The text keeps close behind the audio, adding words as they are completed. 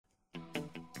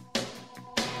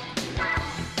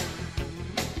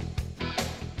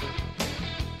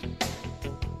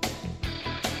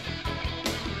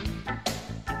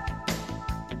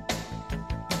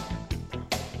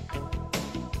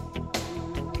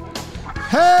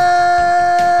Hello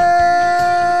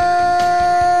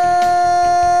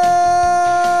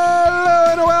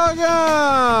and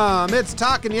welcome. It's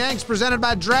Talkin' Yanks presented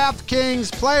by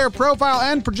DraftKings Player Profile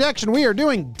and Projection. We are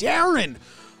doing Darren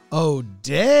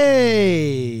O'Day.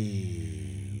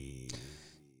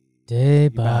 Day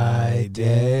by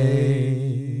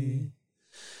day.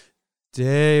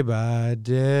 Day by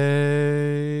day.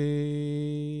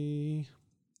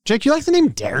 Jake, you like the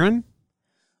name Darren?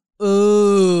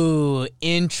 Ooh,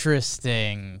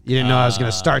 interesting. You didn't know I was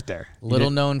going to start there. Little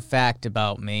known fact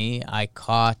about me, I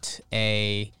caught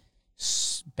a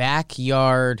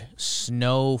backyard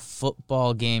snow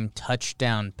football game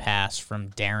touchdown pass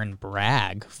from Darren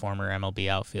Bragg, former MLB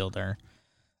outfielder.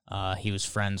 He was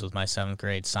friends with my 7th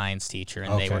grade science teacher,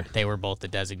 and they were both the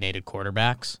designated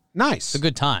quarterbacks. Nice. It's a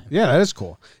good time. Yeah, that is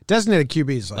cool. Designated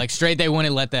QBs. Like straight, they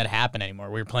wouldn't let that happen anymore.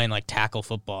 We were playing like tackle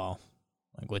football,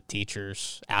 like with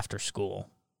teachers after school.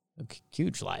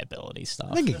 Huge liability stuff.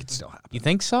 I think it could still happen. You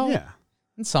think so? Yeah.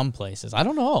 In some places. I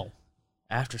don't know.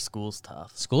 After school's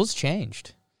tough. School's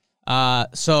changed.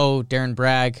 So Darren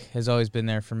Bragg has always been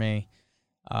there for me.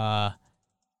 Darren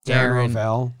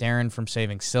from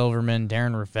Saving Silverman.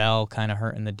 Darren Ravel, kind of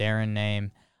hurting the Darren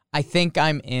name. I think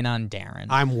I'm in on Darren.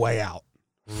 I'm way out.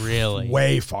 Really?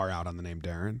 Way far out on the name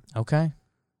Darren. Okay.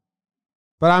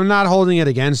 But I'm not holding it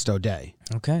against O'Day.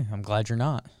 Okay, I'm glad you're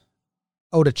not.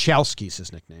 Odachowski's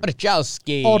his nickname.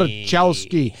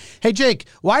 Odachowski. Hey, Jake,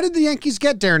 why did the Yankees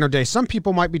get Darren O'Day? Some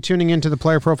people might be tuning into the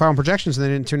player profile and projections and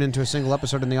they didn't tune into a single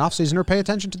episode in the offseason or pay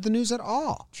attention to the news at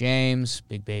all. James,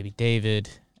 Big Baby David,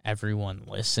 everyone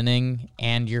listening,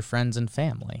 and your friends and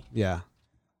family. Yeah.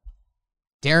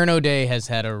 Darren O'Day has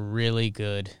had a really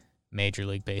good Major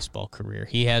League Baseball career.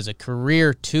 He has a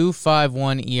career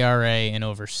 2.51 ERA in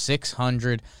over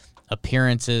 600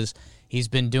 appearances. He's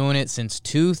been doing it since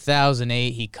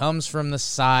 2008. He comes from the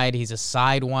side. He's a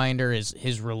sidewinder.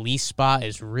 His release spot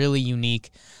is really unique.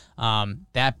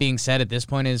 That being said, at this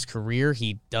point in his career,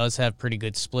 he does have pretty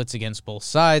good splits against both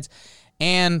sides.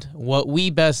 And what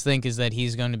we best think is that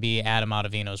he's going to be Adam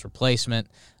Ottavino's replacement.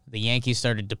 The Yankees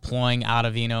started deploying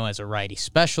Ottavino as a righty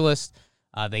specialist.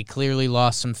 They clearly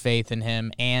lost some faith in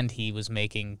him, and he was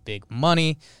making big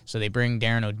money. So they bring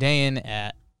Darren O'Day in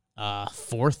at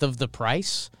fourth of the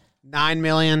price. $9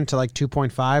 million to like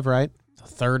 2.5, right? A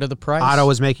third of the price. Otto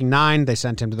was making 9. They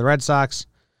sent him to the Red Sox.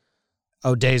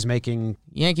 O'Day's making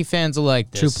Yankee fans will like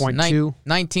this. 2.2.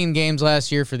 19 games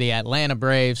last year for the Atlanta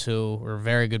Braves, who were a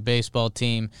very good baseball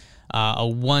team. A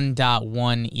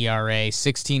 1.1 ERA,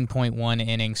 16.1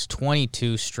 innings,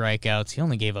 22 strikeouts. He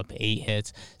only gave up 8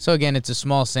 hits. So, again, it's a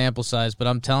small sample size, but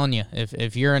I'm telling you,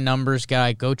 if you're a numbers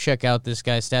guy, go check out this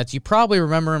guy's stats. You probably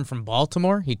remember him from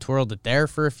Baltimore. He twirled it there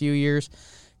for a few years,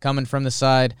 coming from the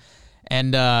side.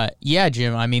 And, yeah,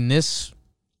 Jim, I mean, this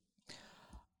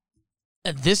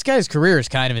guy's career is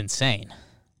kind of insane.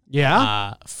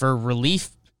 Yeah? For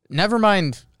relief, never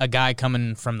mind a guy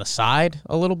coming from the side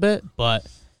a little bit, but...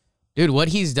 Dude, what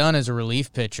he's done as a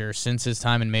relief pitcher since his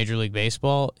time in Major League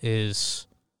Baseball is,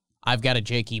 I've got a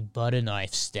Jakey butter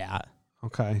knife stat.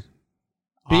 Okay.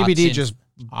 BBD just,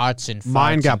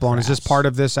 mine got blown. Is this part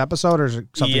of this episode or is it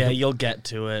something? Yeah, you'll get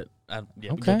to it.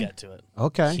 You'll get to it.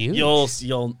 Okay. Huge.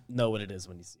 You'll know what it is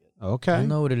when you see it. Okay. You'll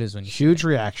know what it is when you see Huge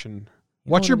reaction.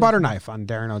 What's your butter knife on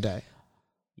Darren O'Day?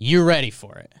 You ready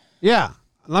for it? Yeah.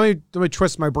 Let me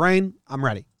twist my brain. I'm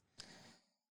ready.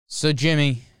 So,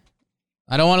 Jimmy...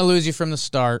 I don't want to lose you from the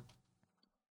start.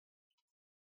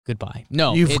 Goodbye.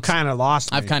 No, you've kind of lost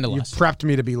me. I've kind of lost. You prepped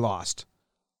me to be lost.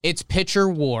 It's pitcher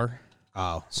war.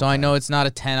 Oh. So I know it's not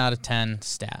a 10 out of 10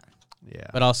 stat. Yeah.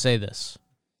 But I'll say this.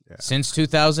 Yeah. Since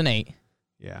 2008,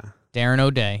 yeah. Darren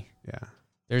O'Day, yeah.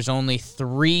 There's only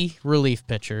 3 relief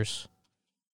pitchers.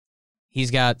 He's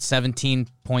got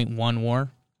 17.1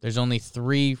 WAR. There's only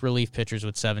 3 relief pitchers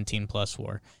with 17+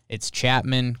 WAR. It's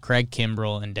Chapman, Craig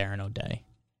Kimbrell, and Darren O'Day.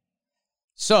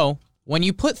 So, when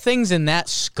you put things in that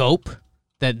scope,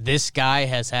 that this guy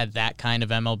has had that kind of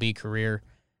MLB career,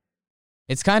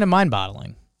 it's kind of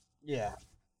mind-boggling. Yeah.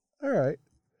 All right.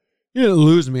 You didn't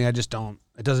lose me. I just don't.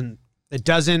 It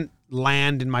doesn't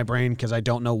land in my brain because I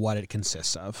don't know what it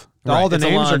consists of. Right. All the it's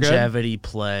names a are good. longevity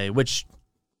play, which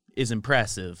is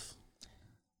impressive.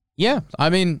 Yeah, I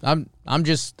mean, I'm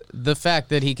just the fact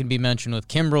that he can be mentioned with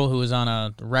Kimbrell, who is on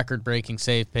a record-breaking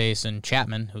save pace, and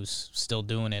Chapman, who's still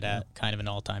doing it at kind of an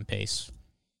all-time pace.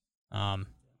 The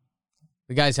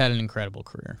guy's had an incredible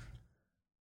career.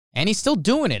 And he's still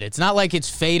doing it. It's not like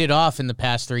it's faded off in the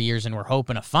past 3 years and we're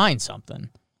hoping to find something.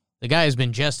 The guy has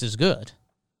been just as good.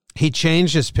 He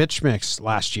changed his pitch mix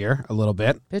last year a little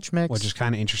bit. Pitch mix. Which is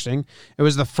kind of interesting. It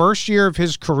was the first year of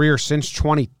his career since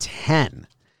 2010.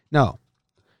 No,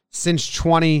 since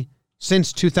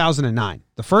 2009.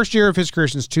 The first year of his career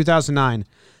since 2009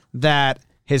 that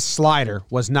his slider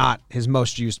was not his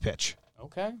most used pitch.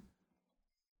 Okay.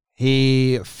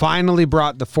 He finally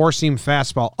brought the four-seam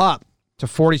fastball up to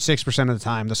 46% of the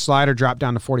time. The slider dropped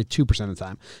down to 42% of the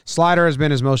time. Slider has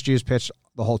been his most used pitch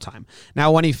the whole time.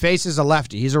 Now, when he faces a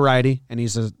lefty, he's a righty, and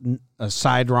he's a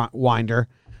sidewinder,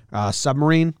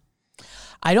 submarine.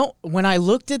 When I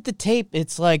looked at the tape,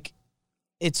 it's like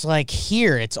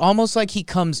here. It's almost like he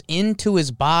comes into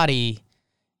his body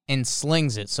and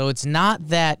slings it. So it's not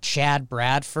that Chad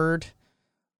Bradford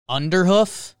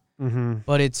underhoof,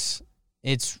 but it's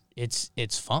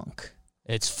funk.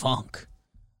 It's funk.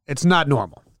 It's not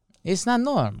normal. It's not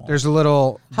normal. There's a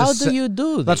little... How do you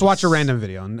do this? Let's watch a random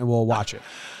video, and we'll watch it.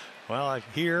 Well, I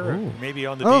hear maybe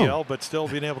on the DL, but still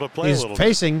being able to play a little bit.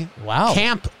 He's facing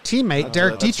camp teammate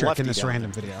Derek Dietrich in this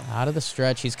random video. Out of the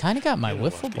stretch. He's kind of got my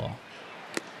wiffle ball.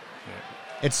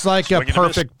 It's like a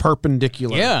perfect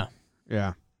perpendicular. Yeah.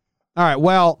 Yeah. All right,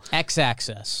 well...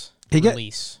 X-axis.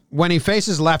 Release. When he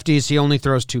faces lefties, he only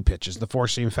throws two pitches, the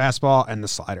four-seam fastball and the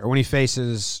slider. When he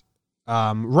faces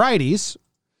righties,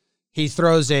 he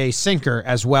throws a sinker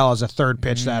as well as a third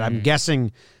pitch that I'm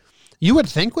guessing you would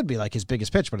think would be like his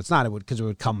biggest pitch, but it's not. It would, because it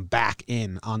would come back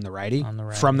in on the righty.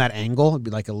 From that angle. It'd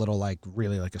be like a little,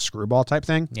 really like a screwball type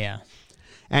thing. Yeah.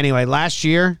 Anyway, last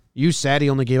year, you said he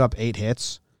only gave up 8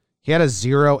 hits. He had a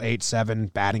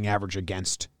 0.87 batting average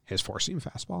against his four-seam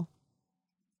fastball.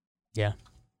 Yeah.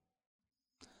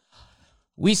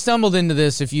 We stumbled into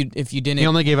this. If you didn't, he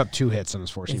only gave up 2 hits on his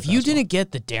four-seam fastball. If you didn't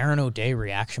get the Darren O'Day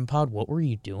reaction pod, what were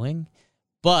you doing?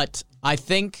 But I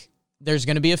think there's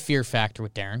going to be a fear factor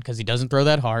with Darren because he doesn't throw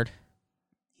that hard.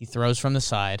 He throws from the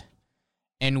side.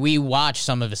 And we watch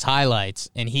some of his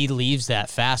highlights, and he leaves that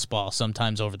fastball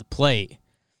sometimes over the plate.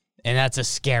 And that's a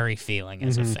scary feeling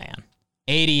as a fan.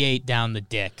 88 down the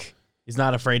dick. He's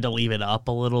not afraid to leave it up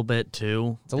a little bit,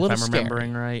 too, it's a little if I'm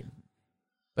remembering right.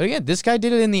 But again, this guy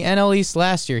did it in the NL East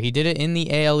last year. He did it in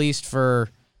the AL East for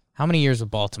how many years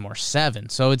with Baltimore? 7.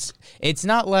 So it's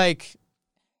not like,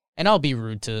 and I'll be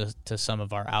rude to some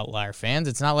of our outlier fans,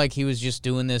 it's not like he was just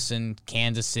doing this in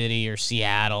Kansas City or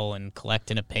Seattle and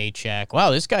collecting a paycheck.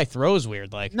 Wow, this guy throws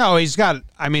weird. No, he's got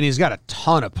a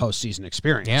ton of postseason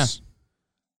experience. Yeah.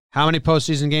 How many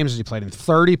postseason games has he played in?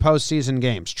 30 postseason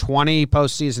games, 20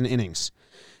 postseason innings.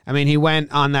 I mean, he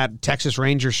went on that Texas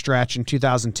Rangers stretch in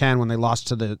 2010 when they lost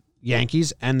to the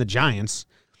Yankees and the Giants,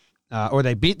 or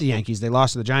they beat the Yankees. They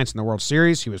lost to the Giants in the World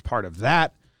Series. He was part of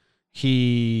that.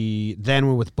 He then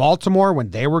went with Baltimore when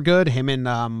they were good. Him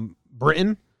and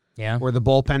Britton were the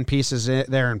bullpen pieces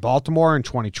there in Baltimore in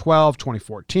 2012,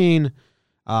 2014,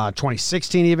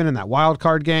 2016 even in that wild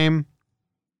card game.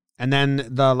 And then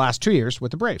the last 2 years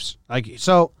with the Braves.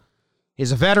 So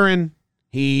he's a veteran.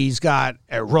 He's got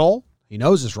a role. He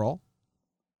knows his role.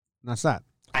 And that's that.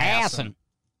 Awesome.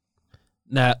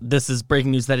 Now, this is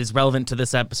breaking news that is relevant to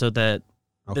this episode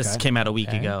this came out a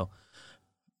week ago.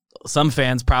 Some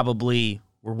fans probably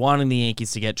were wanting the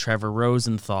Yankees to get Trevor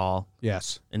Rosenthal.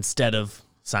 Yes. Instead of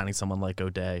signing someone like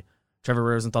O'Day. Trevor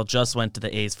Rosenthal just went to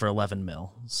the A's for $11 million.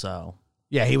 So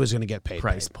yeah, he was going to get paid.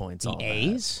 Price points. The all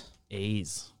A's? That.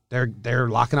 A's. They're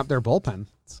locking up their bullpen.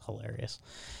 It's hilarious.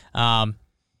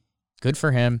 Good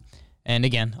for him. And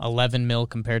again, $11 million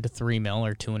compared to $3 million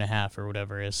or $2.5 million or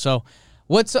whatever it is. So,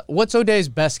 what's O'Day's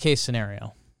best case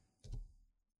scenario?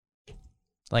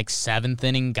 Like 7th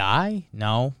inning guy?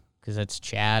 No, because that's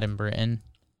Chad and Britton.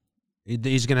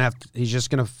 He's just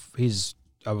gonna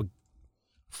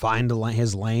find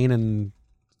his lane and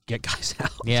get guys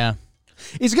out. Yeah.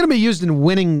 He's going to be used in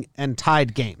winning and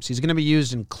tied games. He's going to be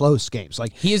used in close games.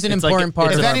 He is an important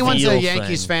part of it. If our anyone's a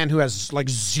Yankees fan who has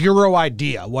zero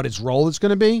idea what his role is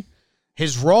going to be,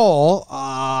 his role,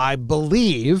 I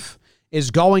believe,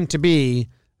 is going to be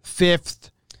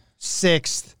 5th,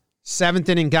 6th, 7th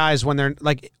inning guys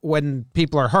when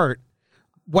people are hurt,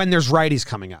 when there's righties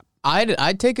coming up.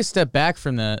 I'd take a step back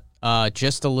from that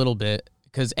just a little bit.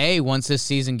 Because, once this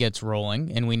season gets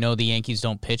rolling, and we know the Yankees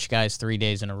don't pitch guys 3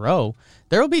 days in a row,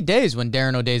 there will be days when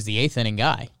Darren O'Day's the 8th inning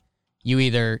guy. You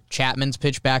either Chapman's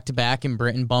pitch back-to-back and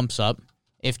Britton bumps up,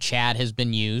 if Chad has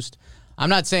been used. I'm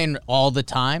not saying all the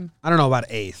time. I don't know about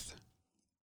 8th.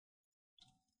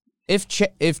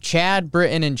 If Chad,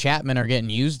 Britton, and Chapman are getting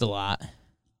used a lot,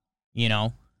 Yeah.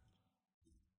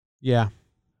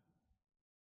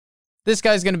 This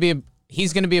guy's going to be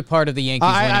he's going to be a part of the Yankees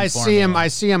winning formula. I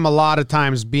see him a lot of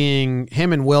times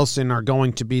him and Wilson are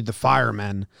going to be the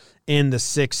firemen in the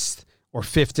 6th or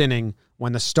 5th inning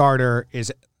when the starter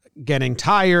is getting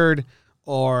tired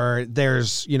or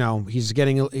there's,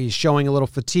 he's showing a little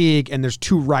fatigue, and there's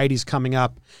two righties coming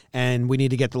up, and we need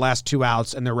to get the last two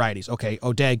outs, and they're righties. Okay,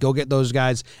 O'Day, go get those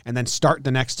guys, and then start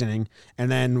the next inning.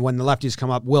 And then when the lefties come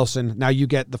up, Wilson, now you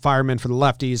get the fireman for the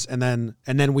lefties, and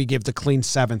then we give the clean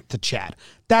seventh to Chad.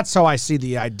 That's how I see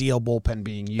the ideal bullpen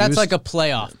being used. That's like a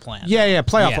playoff plan. Yeah,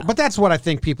 playoff. Yeah. But that's what I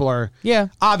think people are. Yeah.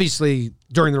 Obviously,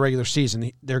 during the regular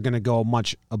season, they're going to go a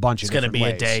bunch of different ways. It's going to be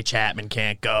a day Chapman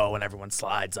can't go, and everyone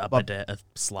slides up a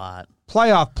slot.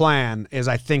 Playoff plan is,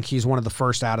 I think he's one of the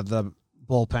first out of the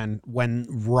bullpen when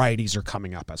righties are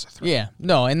coming up as a threat. Yeah,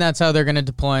 no, and that's how they're going to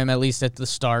deploy him, at least at the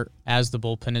start, as the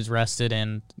bullpen is rested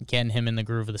and getting him in the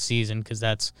groove of the season, because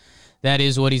that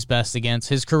is what he's best against.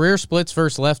 His career splits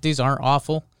versus lefties aren't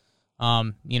awful.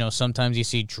 Sometimes you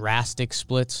see drastic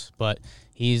splits, but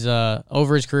he's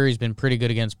over his career, he's been pretty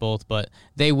good against both, but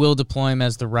they will deploy him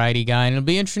as the righty guy, and it'll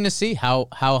be interesting to see how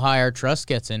high our trust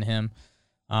gets in him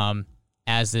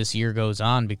as this year goes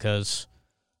on, because,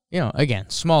 again,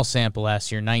 small sample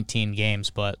last year, 19 games,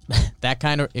 but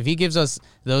if he gives us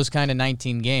those kind of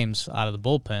 19 games out of the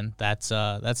bullpen, that's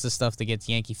the stuff that gets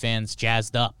Yankee fans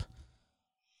jazzed up.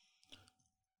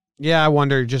 Yeah, I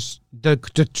wonder, just the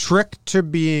trick to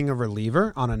being a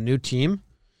reliever on a new team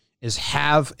is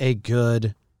have a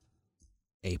good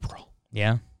April.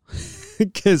 Yeah.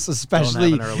 Because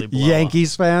especially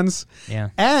Yankees fans. Yeah.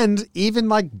 And even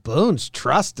like Boone's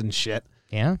trust and shit.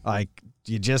 Yeah. Like,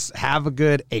 you just have a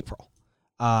good April.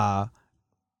 And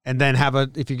then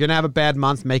if you're going to have a bad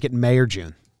month, make it May or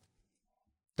June.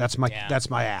 That's my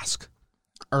ask.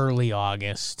 Early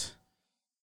August.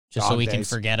 Just so we can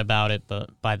forget about it, but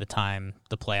by the time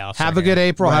the playoffs have a good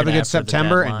April, have a good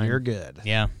September, and you're good.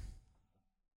 Yeah.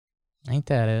 Ain't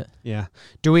that it? Yeah.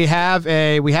 Do we have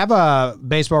a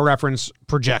Baseball Reference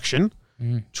projection?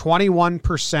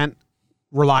 21%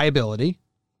 reliability.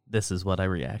 This is what I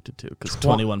reacted to, because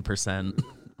 21%.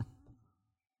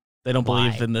 They don't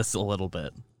believe in this a little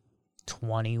bit.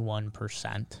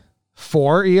 21%.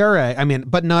 4 ERA.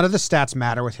 But none of the stats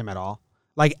matter with him at all.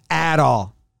 Like, at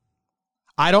all.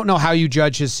 I don't know how you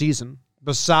judge his season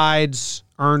besides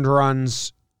earned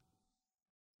runs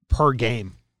per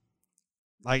game.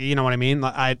 Like, you know what I mean?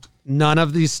 None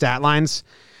of these stat lines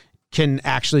can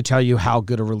actually tell you how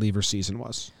good a reliever season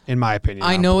was, in my opinion.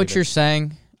 I know what you're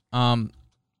saying.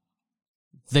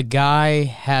 The guy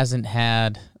hasn't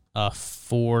had a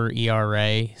 4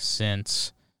 ERA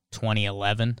since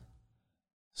 2011.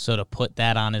 So to put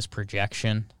that on his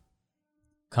projection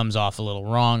comes off a little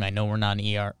wrong. I know we're not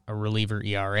a reliever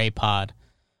ERA pod.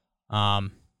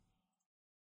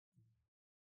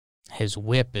 His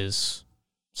whip is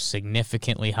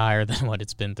significantly higher than what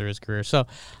it's been through his career. So,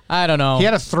 I don't know. He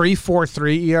had a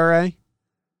 3.43 ERA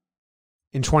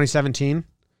in 2017.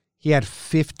 He had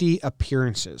 50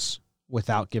 appearances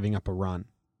without giving up a run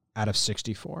out of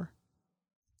 64.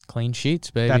 Clean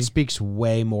sheets, baby. That speaks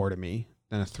way more to me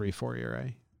than a 3.4 ERA.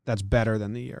 That's better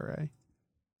than the ERA.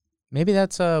 Maybe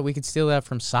that's we could steal that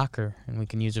from soccer and we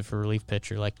can use it for relief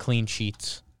pitcher, like clean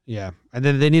sheets. Yeah, and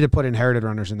then they need to put inherited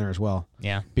runners in there as well.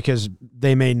 Yeah, because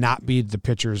they may not be the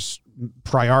pitcher's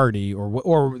priority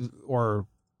or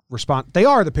response. They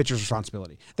are the pitcher's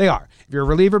responsibility. They are. If you're a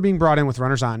reliever being brought in with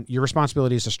runners on, your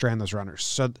responsibility is to strand those runners.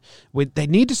 So they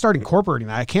need to start incorporating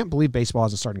that. I can't believe baseball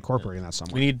hasn't started incorporating that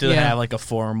somewhere. We need to have like a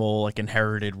formal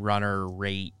inherited runner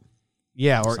rate.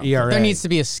 Yeah, or something. ERA. There needs to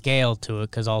be a scale to it,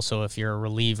 because also if you're a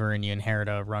reliever and you inherit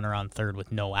a runner on third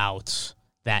with no outs,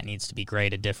 that needs to be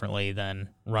graded differently than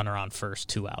runner on first,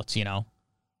 2 outs, You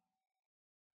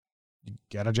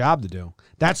got a job to do.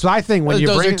 That's what I think.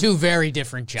 Those are two very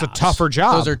different jobs. It's a tougher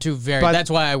job. Those are two that's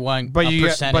why I want a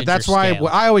percentage. But that's why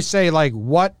I always say,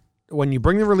 when you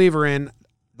bring the reliever in,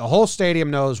 the whole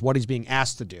stadium knows what he's being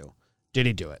asked to do. Did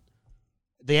he do it?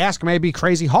 The ask may be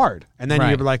crazy hard. And then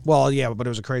you'll be like, well, yeah, but it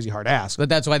was a crazy hard ask. But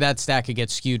that's why that stat could get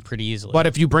skewed pretty easily. But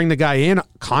if you bring the guy in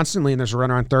constantly and there's a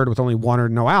runner on third with only 1 or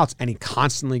no outs and he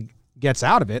constantly gets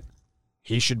out of it,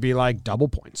 he should be like double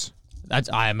points.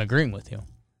 I am agreeing with you.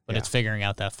 But it's figuring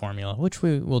out that formula, which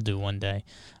we will do one day.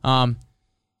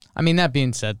 That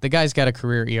being said, the guy's got a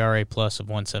career ERA plus of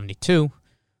 172,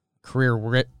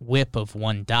 career whip of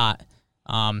 1 dot.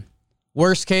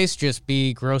 Worst case, just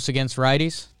be gross against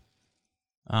righties.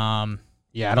 I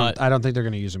don't think they're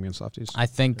going to use him against lefties. I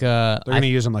think they're going to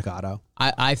use him like Otto.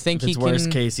 I think he can.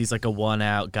 Worst case, he's like a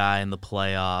 1-out guy in the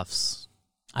playoffs.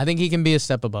 I think he can be a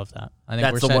step above that.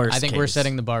 That's the worst case. We're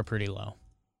setting the bar pretty low.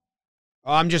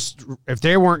 If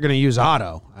they weren't going to use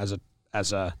Otto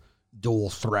as a dual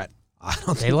threat, I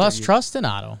don't think they lost trust in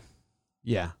Otto.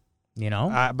 Yeah.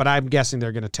 But I'm guessing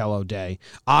they're going to tell O'Day.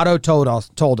 Otto told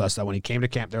us that when he came to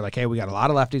camp, they're like, hey, we got a lot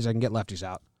of lefties. I can get lefties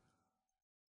out.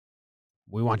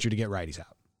 We want you to get righties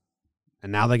out.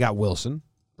 And now they got Wilson,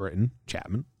 Britton,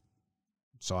 Chapman.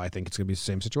 So I think it's going to be the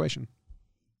same situation.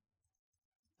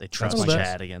 They trust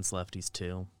Chad against lefties,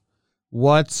 too.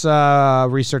 What's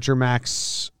researcher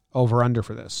Max over-under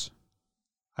for this?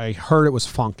 I heard it was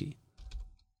funky.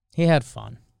 He had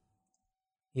fun.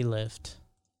 He lived.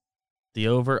 The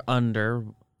over-under,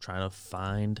 trying to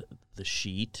find the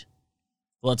sheet.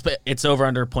 Well, it's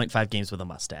over-under 0.5 games with a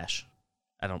mustache.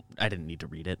 I didn't need to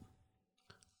read it.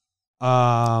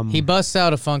 He busts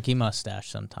out a funky mustache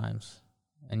sometimes,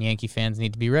 and Yankee fans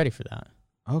need to be ready for that.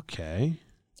 Okay.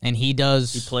 And he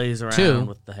does. He plays around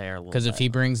with the hair a little bit. Because if he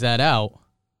brings that out,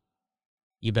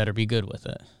 you better be good with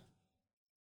it.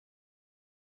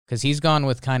 Because he's gone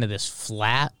with kind of this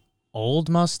flat, old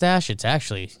mustache. It's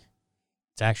actually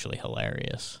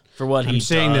hilarious. For what I'm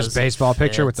seeing this baseball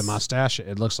picture with the mustache.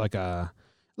 It looks like a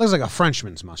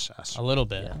Frenchman's mustache. A little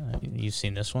bit. Yeah. You've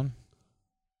seen this one?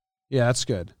 Yeah, that's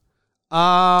good.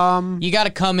 You got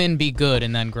to come in, be good,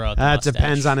 and then grow out the that mustache.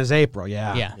 Depends on his April.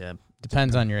 Yeah.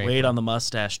 Depends on your April. Wait on the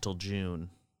mustache till June.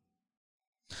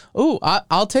 Ooh,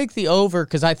 I'll take the over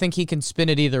because I think he can spin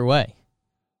it either way.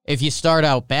 If you start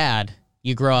out bad,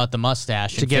 you grow out the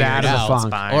mustache to get out of the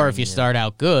funk. Or if you start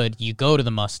out good, you go to the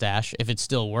mustache. If it's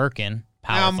still working,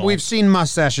 powerful. We've seen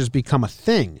mustaches become a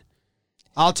thing.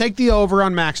 I'll take the over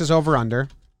on Max's over-under.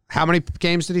 How many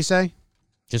games did he say?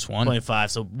 Just 1. 0.5,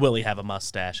 so will he have a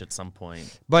mustache at some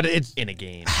point? But it's in a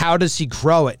game. How does he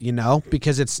grow it,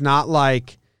 Because it's not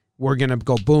like we're going to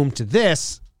go boom to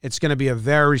this. It's going to be a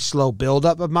very slow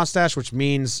buildup of mustache, which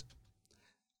means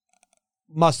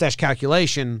mustache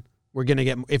calculation, we're going to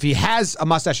get, if he has a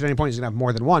mustache at any point, he's going to have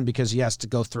more than one because he has to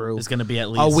go through There's going to be at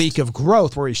least a week of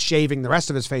growth where he's shaving the rest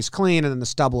of his face clean and then the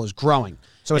stubble is growing.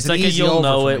 So it's an like easy you'll over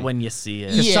know for it me. when you see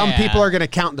it. Because some people are going to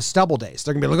count the stubble days.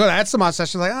 They're going to be like, oh, that's the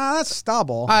mustache. They're like, that's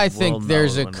stubble. I think We'll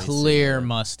there's know a when we see clear it.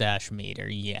 mustache meter,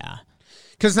 yeah.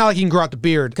 Because it's not like he can grow out the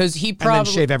beard Because and then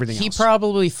shave everything else. He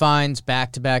probably finds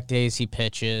back-to-back days he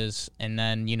pitches, and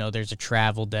then, there's a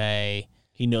travel day.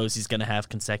 He knows he's going to have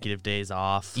consecutive days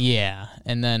off. Yeah,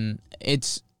 and then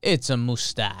it's a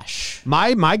mustache.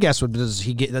 My guess would be,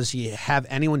 does he have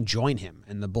anyone join him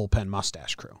in the bullpen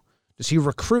mustache crew? Does he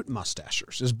recruit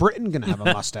mustachers? Is Britton going to have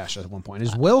a mustache at one point?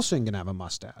 Is Wilson going to have a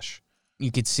mustache?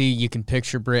 You can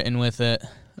picture Britton with it.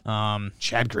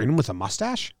 Chad Green with a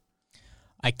mustache?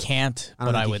 I can't,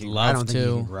 but I would love to. I don't think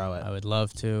he can grow it. I would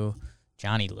love to.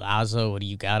 Johnny Lazo, what do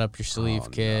you got up your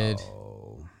sleeve, kid?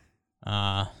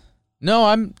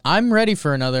 No, I'm ready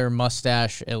for another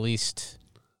mustache, at least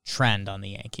trend on the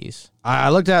Yankees.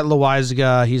 I looked at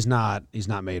Loaizaga. He's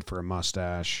not made for a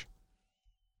mustache.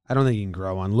 I don't think he can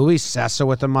grow one. Luis Sessa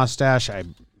with a mustache,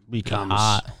 becomes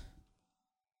hot.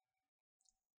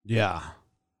 Yeah.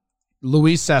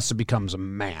 Luis Sessa becomes a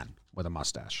man with a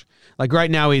mustache. Like right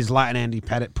now, he's Latin Andy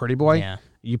Pettit, pretty boy. Yeah.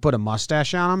 You put a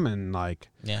mustache on him, and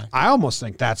yeah. I almost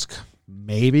think that's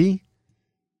maybe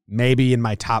in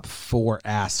my top 4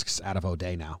 asks out of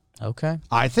O'Day now. Okay.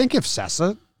 I think if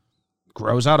Sessa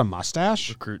grows out a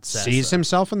mustache, sees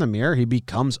himself in the mirror, he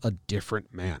becomes a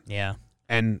different man. Yeah.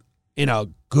 And in a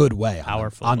good way.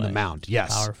 Powerful on way. the mound.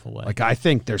 Yes. Powerful way. I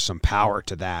think there's some power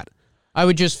to that. I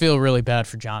would just feel really bad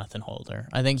for Jonathan Holder.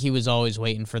 I think he was always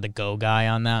waiting for the go guy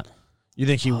on that. You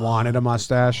think he wanted a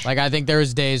mustache? I think there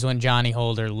was days when Johnny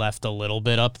Holder left a little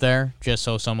bit up there just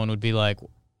so someone would be like,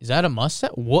 is that a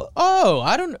mustache? What? Oh,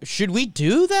 I don't know. Should we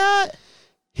do that?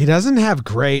 He doesn't have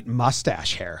great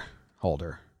mustache hair,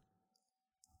 Holder.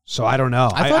 So I don't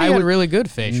know. I thought he had really good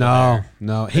facial hair.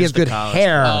 No. He has good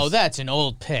hair. Oh, that's an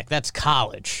old pick. That's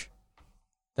college.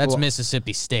 That's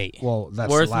Mississippi State. Well, that's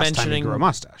worth the last time he grew a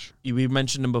mustache. We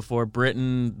mentioned him before.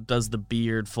 Britton does the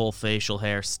beard, full facial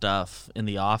hair stuff in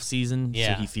the offseason,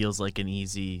 so he feels like an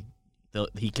easy.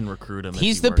 He can recruit him.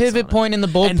 He's the pivot point in the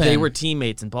bullpen. And they were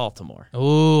teammates in Baltimore.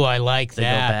 Ooh, I like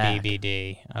that,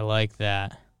 BBD. I like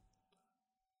that.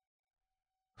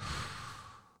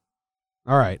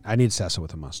 All right, I need Sessa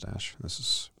with a mustache.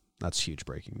 That's huge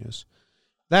breaking news.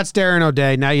 That's Darren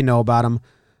O'Day. Now you know about him.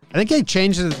 I think they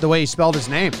changed the way he spelled his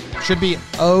name. It should be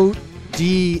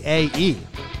O'Dae.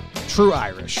 True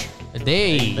Irish.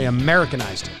 O'Day. They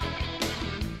Americanized it.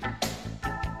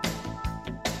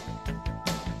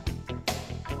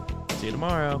 See you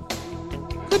tomorrow.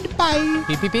 Goodbye.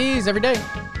 PPPs every day.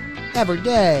 Every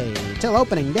day till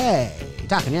opening day.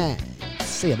 Talking, yeah.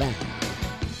 See you then.